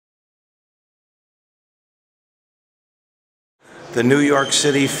the New York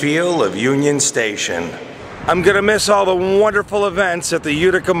City feel of Union Station. I'm gonna miss all the wonderful events at the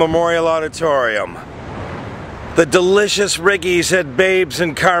Utica Memorial Auditorium. The delicious Riggies at Babes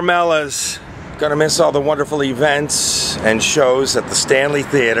and Carmela's. Gonna miss all the wonderful events and shows at the Stanley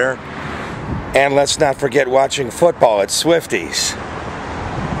Theater. And let's not forget watching football at Swifties.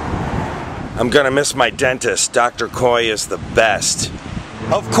 I'm gonna miss my dentist. Dr. Coy is the best.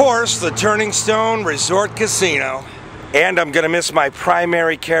 Of course, the Turning Stone Resort Casino. And I'm gonna miss my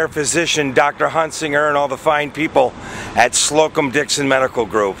primary care physician, Dr. Hunsinger, and all the fine people at Slocum Dixon Medical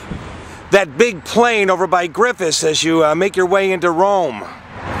Group. That big plane over by Griffiths as you make your way into Rome.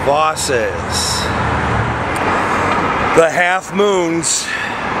 Bosses. The Half Moons.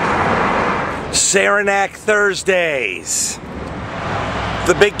 Saranac Thursdays.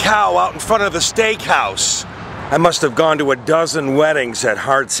 The big cow out in front of the steakhouse. I must have gone to a dozen weddings at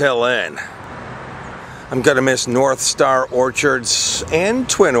Harts Hill Inn. I'm gonna miss North Star Orchards and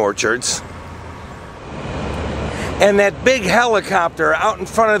Twin Orchards. And that big helicopter out in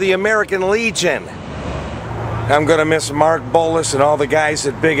front of the American Legion. I'm gonna miss Mark Bolas and all the guys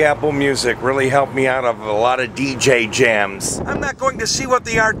at Big Apple Music. Really helped me out of a lot of DJ jams. I'm not going to see what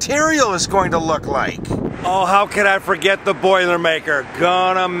the arterial is going to look like. Oh, how could I forget the Boilermaker?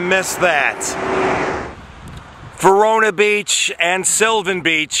 Gonna miss that. Verona Beach and Sylvan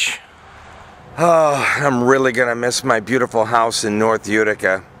Beach. Oh, I'm really gonna miss my beautiful house in North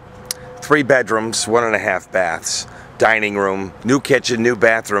Utica. 3 bedrooms, 1.5 baths, dining room, new kitchen, new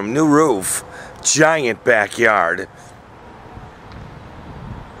bathroom, new roof, giant backyard.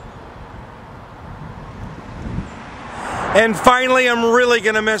 And finally, I'm really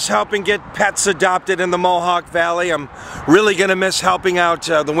gonna miss helping get pets adopted in the Mohawk Valley. I'm really gonna miss helping out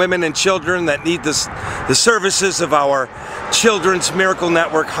the women and children that need the services of our Children's Miracle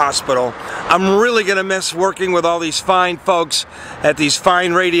Network Hospital. I'm really gonna miss working with all these fine folks at these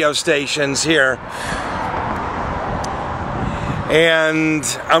fine radio stations here. And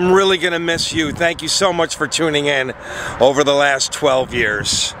I'm really gonna miss you. Thank you so much for tuning in over the last 12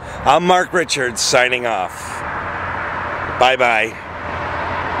 years. I'm Mark Richards signing off. Bye-bye.